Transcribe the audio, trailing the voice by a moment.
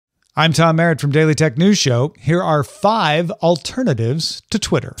I'm Tom Merritt from Daily Tech News Show. Here are 5 alternatives to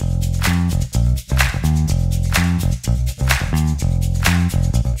Twitter.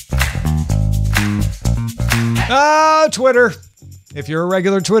 Twitter. If you're a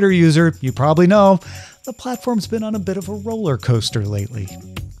regular Twitter user, you probably know the platform's been on a bit of a roller coaster lately.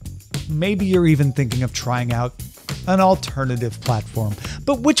 Maybe you're even thinking of trying out an alternative platform.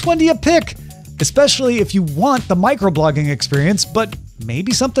 But which one do you pick? Especially if you want the microblogging experience, but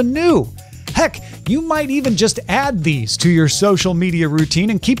maybe something new. Heck, you might even just add these to your social media routine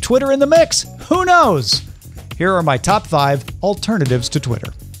and keep Twitter in the mix. Who knows? Here are my top 5 alternatives to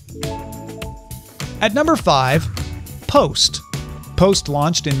Twitter. At number 5, Post. Post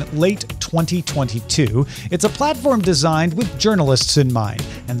launched in late 2022. It's a platform designed with journalists in mind.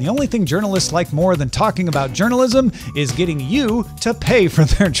 And the only thing journalists like more than talking about journalism is getting you to pay for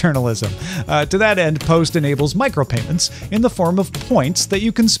their journalism. To that end, Post enables micropayments in the form of points that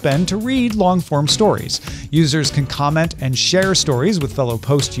you can spend to read long-form stories. Users can comment and share stories with fellow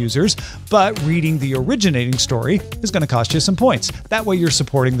Post users, but reading the originating story is going to cost you some points. That way you're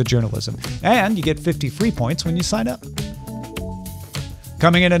supporting the journalism. And you get 50 free points when you sign up.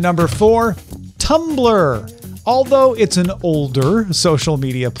 Coming in at number 4, Tumblr. Although it's an older social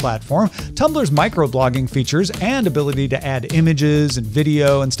media platform, Tumblr's microblogging features and ability to add images and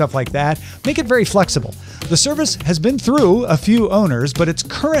video and stuff like that make it very flexible. The service has been through a few owners, but its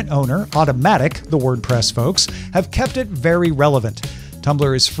current owner, Automatic, the WordPress folks, have kept it very relevant.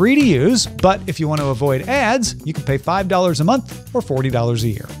 Tumblr is free to use, but if you want to avoid ads, you can pay $5 a month or $40 a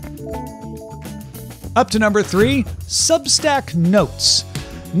year. Up to number 3, Substack Notes.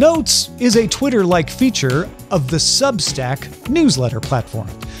 Notes is a Twitter-like feature of the Substack newsletter platform.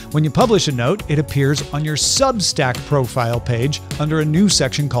 When you publish a note, it appears on your Substack profile page under a new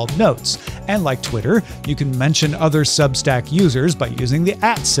section called Notes. And like Twitter, you can mention other Substack users by using the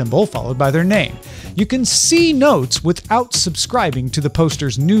 @ symbol followed by their name. You can see notes without subscribing to the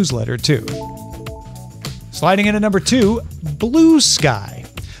poster's newsletter too. Sliding in at number 2, Blue Sky.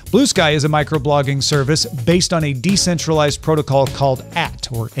 Blue Sky is a microblogging service based on a decentralized protocol called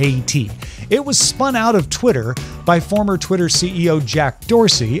AT. It was spun out of Twitter by former Twitter CEO Jack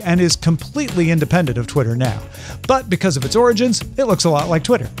Dorsey and is completely independent of Twitter now. But because of its origins, it looks a lot like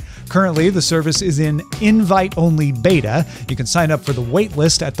Twitter. Currently, the service is in invite-only beta. You can sign up for the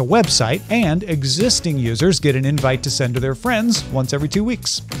waitlist at the website, and existing users get an invite to send to their friends once every 2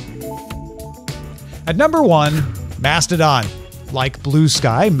 weeks. At number 1, Mastodon. Like Blue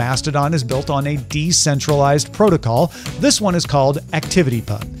Sky, Mastodon is built on a decentralized protocol. This one is called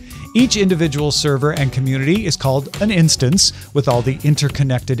ActivityPub. Each individual server and community is called an instance, with all the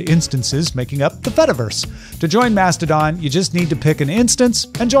interconnected instances making up the Fediverse. To join Mastodon, you just need to pick an instance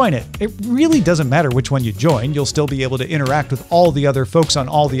and join it. It really doesn't matter which one you join. You'll still be able to interact with all the other folks on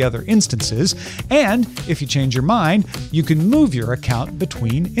all the other instances. And if you change your mind, you can move your account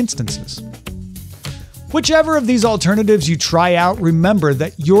between instances. Whichever of these alternatives you try out, remember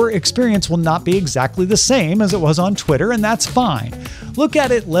that your experience will not be exactly the same as it was on Twitter, and that's fine. Look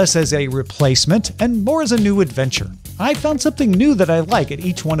at it less as a replacement and more as a new adventure. I found something new that I like at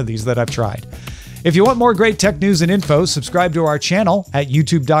each one of these that I've tried. If you want more great tech news and info, subscribe to our channel at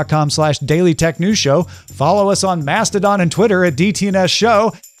youtube.com/dailytechnewsshow. Follow us on Mastodon and Twitter at DTNS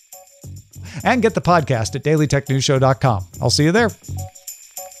Show. And get the podcast at dailytechnewsshow.com. I'll see you there.